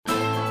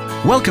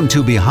Welcome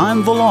to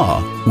Behind the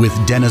Law with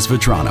Dennis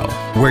Vetrano,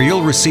 where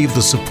you'll receive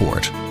the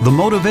support, the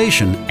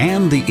motivation,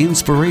 and the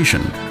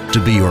inspiration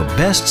to be your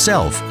best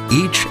self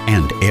each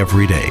and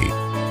every day.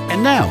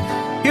 And now,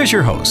 here's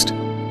your host,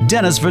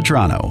 Dennis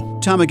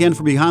Vetrano. Time again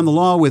for Behind the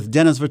Law with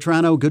Dennis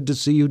Vetrano. Good to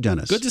see you,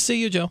 Dennis. Good to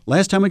see you, Joe.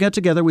 Last time we got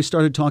together, we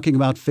started talking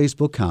about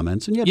Facebook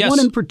comments, and you had Yes. one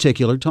in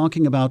particular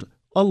talking about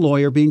a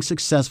lawyer being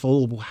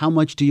successful. How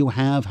much do you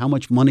have? How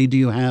much money do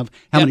you have?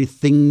 How Yep. many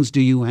things do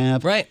you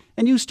have? Right.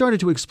 And you started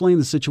to explain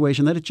the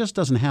situation that it just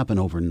doesn't happen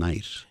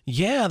overnight.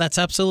 Yeah, that's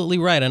absolutely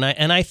right. And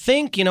I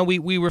think,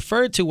 we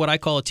referred to what I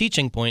call a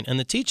teaching point, and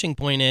the teaching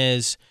point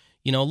is,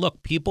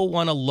 look, people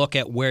want to look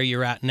at where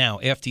you're at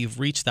now after you've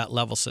reached that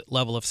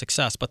level of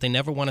success, but they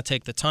never want to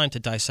take the time to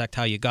dissect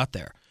how you got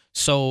there.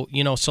 So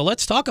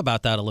let's talk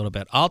about that a little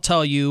bit. I'll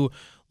tell you,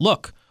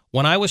 look,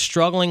 when I was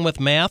struggling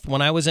with math,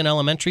 when I was in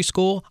elementary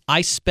school,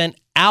 I spent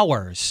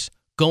hours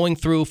going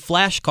through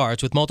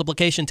flashcards with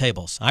multiplication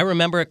tables. I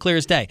remember it clear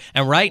as day.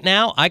 And right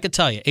now, I could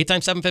tell you, 8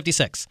 times 7,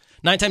 56.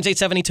 9 times 8,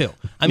 72.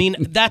 I mean,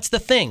 that's the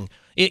thing.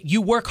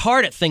 You work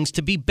hard at things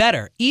to be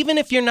better. Even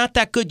if you're not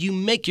that good, you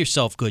make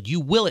yourself good. You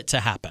will it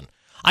to happen.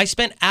 I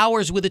spent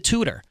hours with a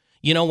tutor.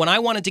 When I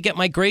wanted to get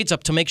my grades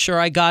up to make sure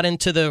I got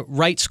into the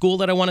right school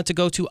that I wanted to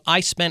go to, I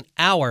spent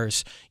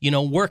hours,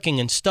 working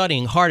and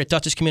studying hard at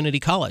Dutchess Community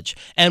College.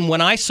 And when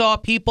I saw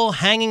people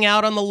hanging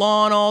out on the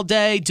lawn all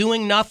day,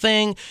 doing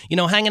nothing,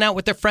 hanging out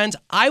with their friends,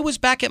 I was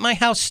back at my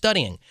house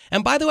studying.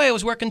 And by the way, I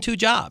was working 2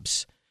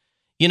 jobs,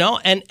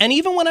 and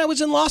even when I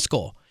was in law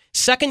school,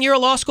 second year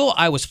of law school,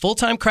 I was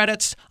full-time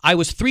credits. I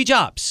was 3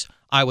 jobs.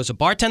 I was a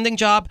bartending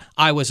job,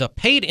 I was a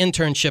paid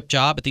internship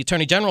job at the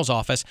Attorney General's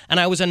office, and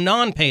I was a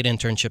non-paid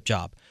internship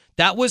job.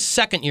 That was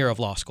second year of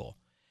law school.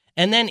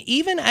 And then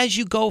even as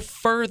you go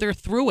further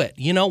through it,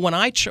 when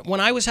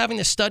I was having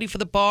to study for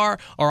the bar,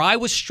 or I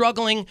was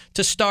struggling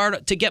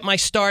to get my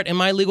start in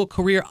my legal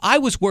career, I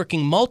was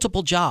working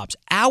multiple jobs,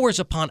 hours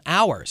upon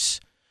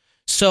hours.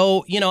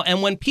 So,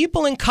 and when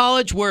people in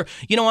college were,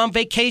 on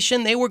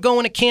vacation, they were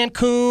going to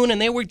Cancun and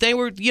they were,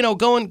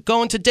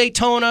 going to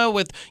Daytona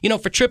with,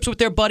 for trips with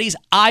their buddies.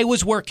 I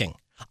was working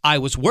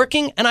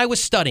and I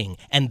was studying,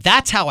 and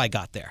that's how I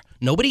got there.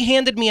 Nobody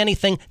handed me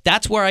anything.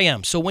 That's where I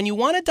am. So when you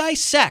want to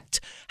dissect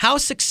how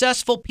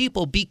successful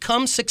people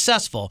become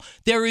successful,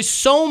 there is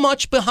so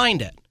much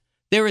behind it.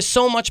 There is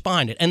so much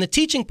behind it. And the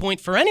teaching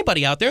point for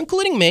anybody out there,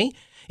 including me,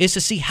 is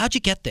to see how'd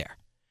you get there?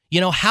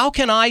 How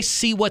can I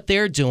see what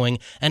they're doing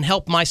and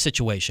help my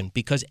situation?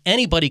 Because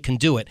anybody can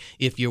do it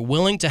if you're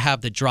willing to have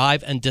the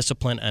drive and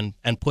discipline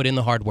and put in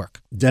the hard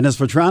work. Dennis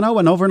Vetrano,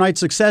 an overnight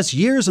success,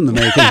 years in the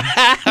making.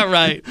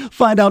 Right.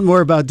 Find out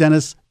more about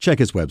Dennis. Check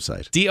his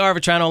website.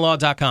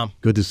 drvetranolaw.com.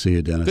 Good to see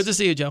you, Dennis. Good to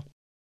see you, Joe.